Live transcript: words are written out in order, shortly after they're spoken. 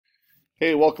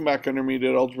Hey, welcome back,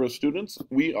 intermediate algebra students.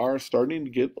 We are starting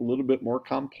to get a little bit more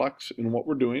complex in what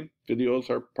we're doing. Videos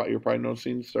are you're probably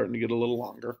noticing starting to get a little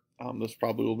longer. This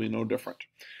probably will be no different.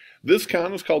 This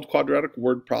count is called quadratic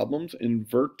word problems in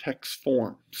vertex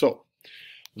form. So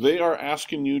they are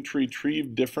asking you to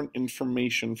retrieve different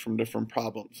information from different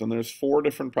problems, and there's 4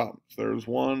 different problems. There's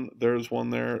one there,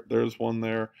 there's one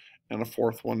there, and a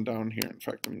 4th one down here. In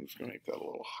fact, I'm just going to make that a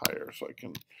little higher so I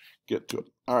can get to it.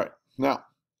 All right, now.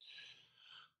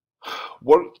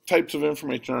 What types of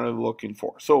information are they looking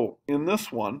for? So in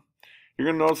this one, you're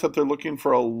going to notice that they're looking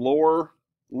for a lower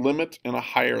limit and a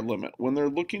higher limit. When they're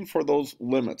looking for those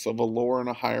limits of a lower and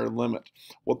a higher limit,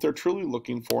 what they're truly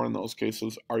looking for in those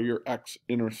cases are your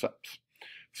x-intercepts.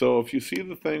 So if you see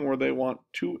the thing where they want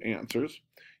 2 answers,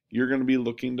 you're going to be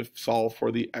looking to solve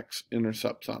for the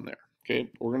x-intercepts on there. Okay,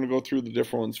 we're going to go through the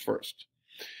different ones first.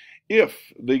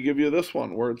 If they give you this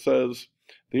one where it says,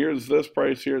 here's this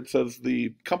price here, it says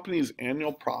the company's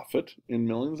annual profit in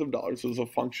millions of dollars is a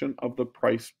function of the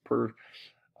price per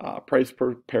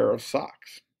pair of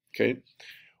socks. Okay,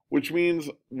 which means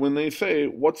when they say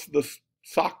what's the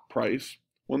sock price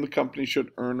when the company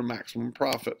should earn a maximum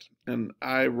profit, and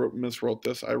I miswrote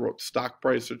this. I wrote stock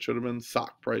price. It should have been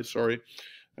sock price. Sorry,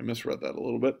 I misread that a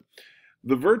little bit.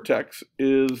 The vertex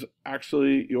is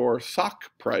actually your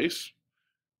sock price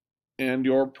and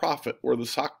your profit, where the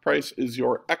sock price is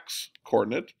your x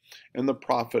coordinate and the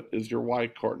profit is your y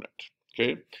coordinate.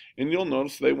 Okay, and you'll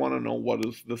notice they want to know what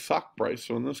is the sock price.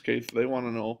 So in this case, they want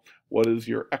to know what is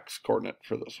your x coordinate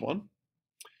for this one.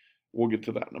 We'll get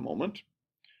to that in a moment.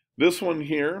 This one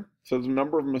here says the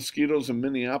number of mosquitoes in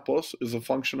Minneapolis is a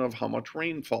function of how much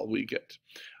rainfall we get.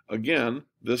 Again,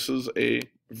 this is a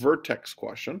vertex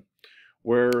question,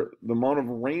 where the amount of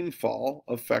rainfall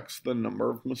affects the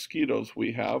number of mosquitoes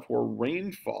we have, where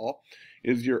rainfall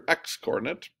is your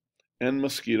x-coordinate and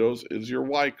mosquitoes is your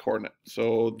y-coordinate.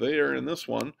 So they are in this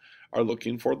one are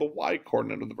looking for the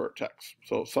y-coordinate of the vertex.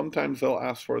 So sometimes they'll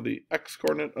ask for the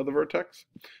x-coordinate of the vertex,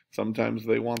 sometimes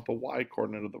they want the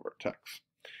y-coordinate of the vertex.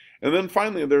 And then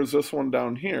finally there's this one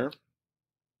down here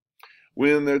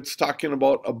when it's talking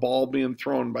about a ball being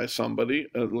thrown by somebody.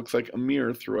 It looks like a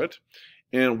mirror threw it.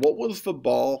 And what was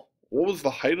the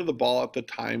height of the ball at the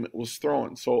time it was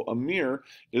thrown? So Amir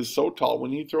is so tall,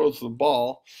 when he throws the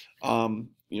ball,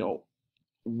 what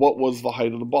was the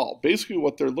height of the ball? Basically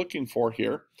what they're looking for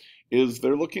here is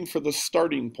they're looking for the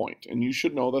starting point. And you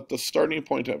should know that the starting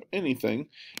point of anything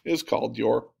is called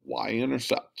your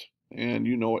y-intercept. And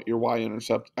you know what your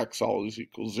y-intercept, x always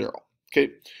equals 0.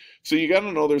 Okay, so you got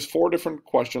to know there's 4 different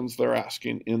questions they're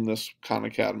asking in this Khan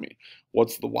Academy.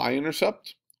 What's the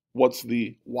y-intercept? What's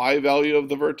the y value of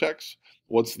the vertex?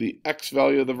 What's the x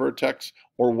value of the vertex?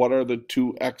 Or what are the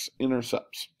 2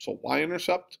 x-intercepts? So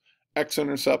y-intercept,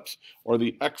 x-intercepts, or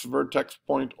the x vertex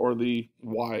point or the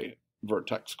y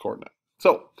vertex coordinate.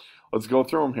 So let's go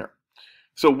through them here.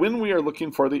 So when we are looking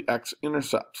for the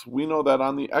x-intercepts, we know that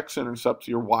on the x-intercepts,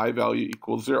 your y value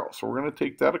equals 0. So we're going to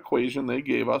take that equation they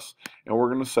gave us, and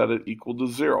we're going to set it equal to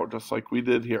 0, just like we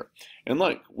did here. And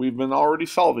like, we've been already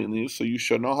solving these, so you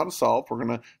should know how to solve. We're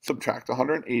going to subtract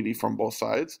 180 from both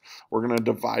sides. We're going to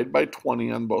divide by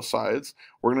 20 on both sides.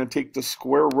 We're going to take the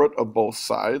square root of both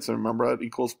sides, and remember that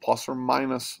equals plus or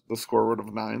minus the square root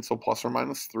of 9, so plus or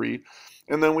minus 3.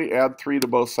 And then we add 3 to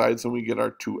both sides and we get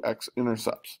our 2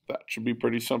 x-intercepts. That should be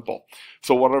pretty simple.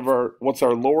 So what's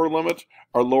our lower limit?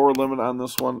 Our lower limit on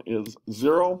this one is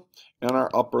 0, and our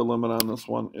upper limit on this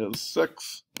one is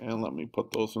 6. And let me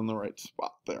put those in the right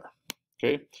spot there.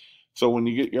 Okay, so when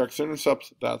you get your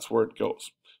x-intercepts, that's where it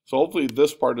goes. So hopefully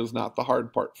this part is not the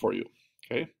hard part for you.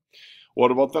 Okay,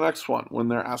 what about the next one? When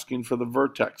they're asking for the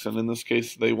vertex, and in this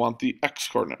case they want the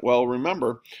x-coordinate. Well,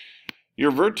 remember,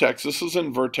 your vertex, this is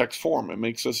in vertex form. It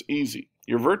makes this easy.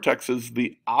 Your vertex is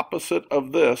the opposite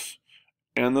of this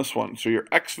and this one. So your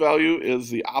x value is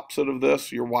the opposite of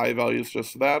this. Your y value is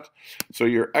just that. So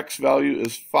your x value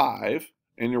is 5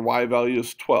 and your y value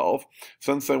is 12.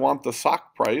 Since they want the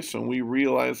sock price and we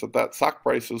realize that that sock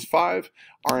price is 5,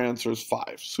 our answer is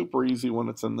 5. Super easy when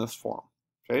it's in this form.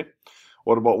 Okay.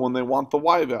 What about when they want the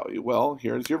y value? Well,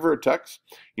 here's your vertex.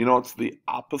 You know, it's the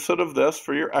opposite of this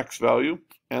for your x value,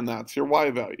 and that's your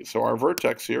y value. So our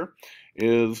vertex here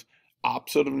is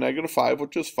opposite of -5,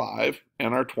 which is 5,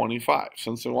 and our 25.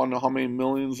 Since we want to know how many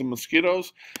millions of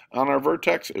mosquitoes on our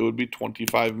vertex, it would be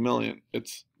 25 million.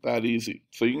 It's that easy.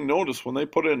 So you can notice when they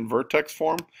put it in vertex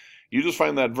form, you just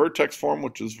find that vertex form,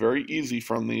 which is very easy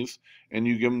from these, and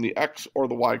you give them the x or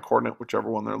the y coordinate,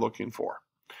 whichever one they're looking for.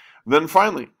 Then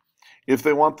finally, if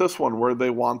they want this one, where they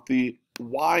want the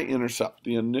y-intercept,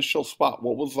 the initial spot.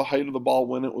 What was the height of the ball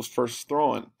when it was first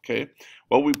thrown? Okay,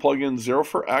 well, we plug in 0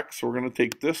 for x, so we're going to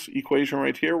take this equation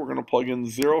right here, we're going to plug in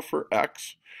 0 for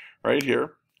x right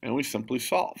here, and we simply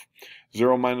solve.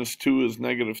 0 minus 2 is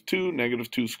 -2,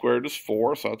 -2 squared is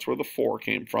 4, so that's where the 4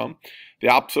 came from. The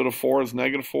opposite of 4 is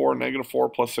 -4, -4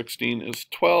 plus 16 is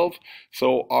 12,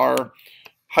 so our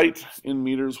height in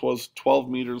meters was 12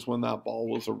 meters when that ball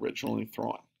was originally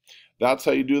thrown. That's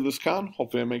how you do this, Con.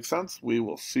 Hopefully it makes sense. We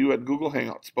will see you at Google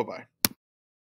Hangouts. Bye-bye.